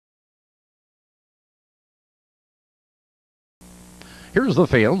Here's the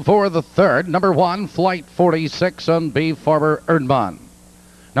field for the third. Number 1, Flight 46 on B Farber Erdmann.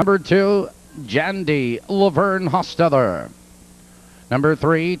 Number 2, JANDY, Lavern Hostetler. Number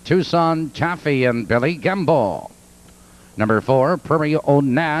 3, Tucson Taffy and Billy Gamble. Number 4, Prairie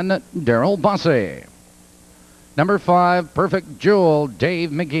Onan, Daryl Bossy. Number 5, Perfect Jewel, Dave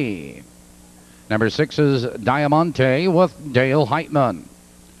McGee. Number 6 is Diamante with Dale Heitman.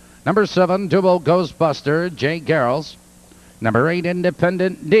 Number 7, Duo Ghostbuster, Jay Garrels. Number 8,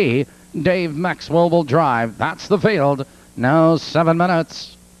 Independent D, Dave Maxwell will drive. That's the field. Now 7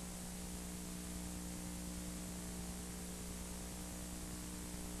 minutes.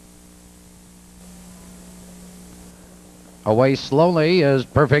 Away slowly is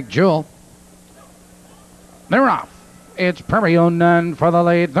Perfect Jewel. They're off. It's Prairie Onan for the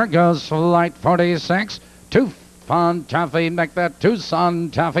lead. There goes Flight 46. Tucson Taffy make that. Tucson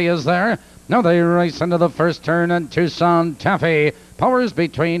Taffy is there. Now they race into the first turn, and Tucson Taffy powers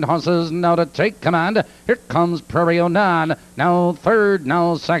between horses now to take command. Here comes Prairie Onan. Now third,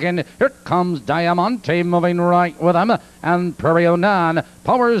 now second. Here comes Diamante moving right with him. And Prairie Onan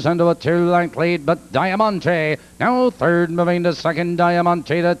powers into a 2-length lead, but Diamante now third, moving to second.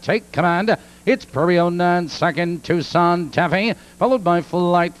 Diamante to take command. It's Prairie Onan second, Tucson Taffy, followed by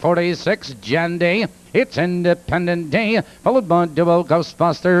Flight 46, JANDY. It's Independent D, followed by Duo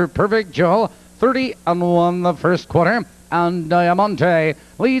Ghostbuster, Perfect Jewel, 30-1 the first quarter. And Diamante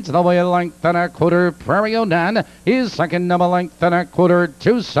leads the way a length and a quarter. Prairie Onan is second, a length and a quarter.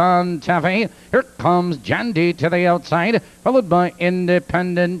 Tucson Taffy. Here comes JANDY to the outside, followed by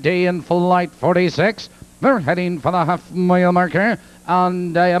Independent D and Flight 46. They're heading for the half-mile marker.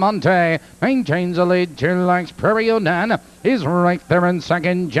 And Diamante maintains a lead 2 lengths. Prairie Onan is right there in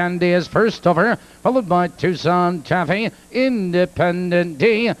second. JANDY is first over, followed by Tucson Taffy. Independent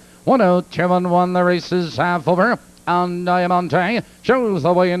D. 102-1. The race is half over. And Diamante shows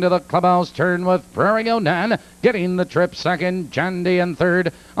the way into the clubhouse turn with Prairie Onan getting the trip second. JANDY in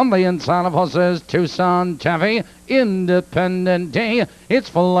third. On the inside of horses, Tucson Taffy. Independent D. It's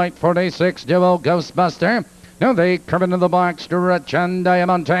Flight 46, Duo Ghostbuster. Now they curve into the box stretch, and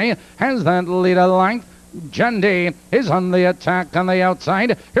Diamante has that lead a length. JANDY is on the attack on the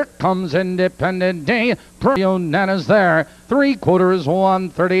outside. Here comes Independent D. Prairie Onan is there. 3/4,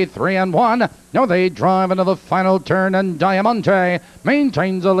 133-1. Now they drive into the final turn, and Diamante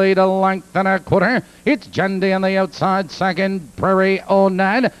maintains a lead a length and a quarter. It's JANDY on the outside second. Prairie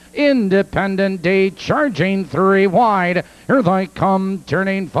Onan. Independent D charging 3 wide. Here they come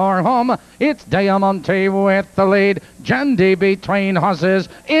turning for home. It's Diamante with the lead. JANDY between horses.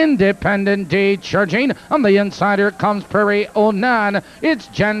 Independent D charging. On the inside, here comes Prairie Onan. It's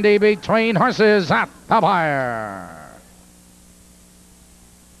JANDY between horses at the wire.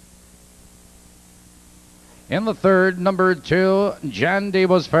 In the third, number 2, JANDY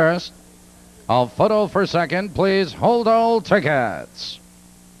was first. A photo for second. Please hold all tickets.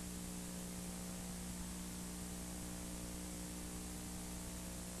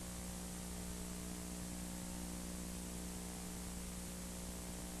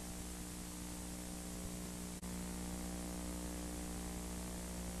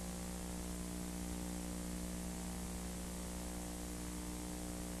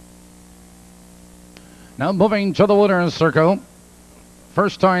 Now moving to the winner's circle.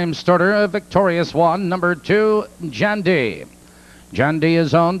 First time starter, a victorious one, number 2, JANDY. JANDY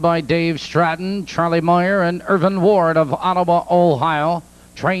is owned by Dave Stratton, Charlie Meyer, and Irvin Ward of Ottawa, Ohio.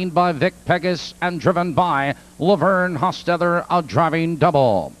 Trained by Vic Pegas and driven by Lavern Hostetler, a driving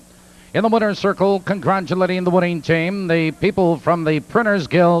double. In the winner's circle, congratulating the winning team, the people from the Printers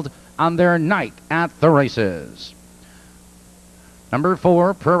Guild on their night at the races. Number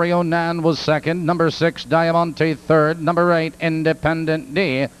 4, Prairie Onan was second. Number 6, Diamante third. Number 8, Independent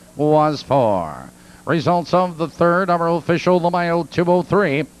D was 4. Results of the third are official, the mile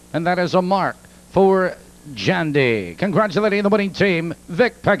 203, and that is a mark for JANDY. Congratulating the winning team,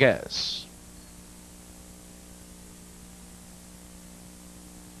 Vic Pegas.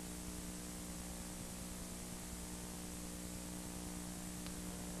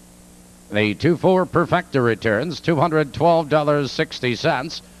 The 2-4 Perfecta returns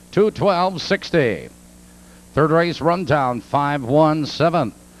 $212.60, $212.60. Third race rundown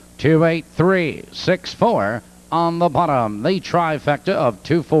 517, 283.64 on the bottom. The trifecta of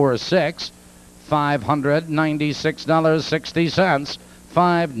 246, $596.60,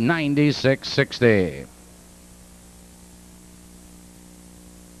 $596.60.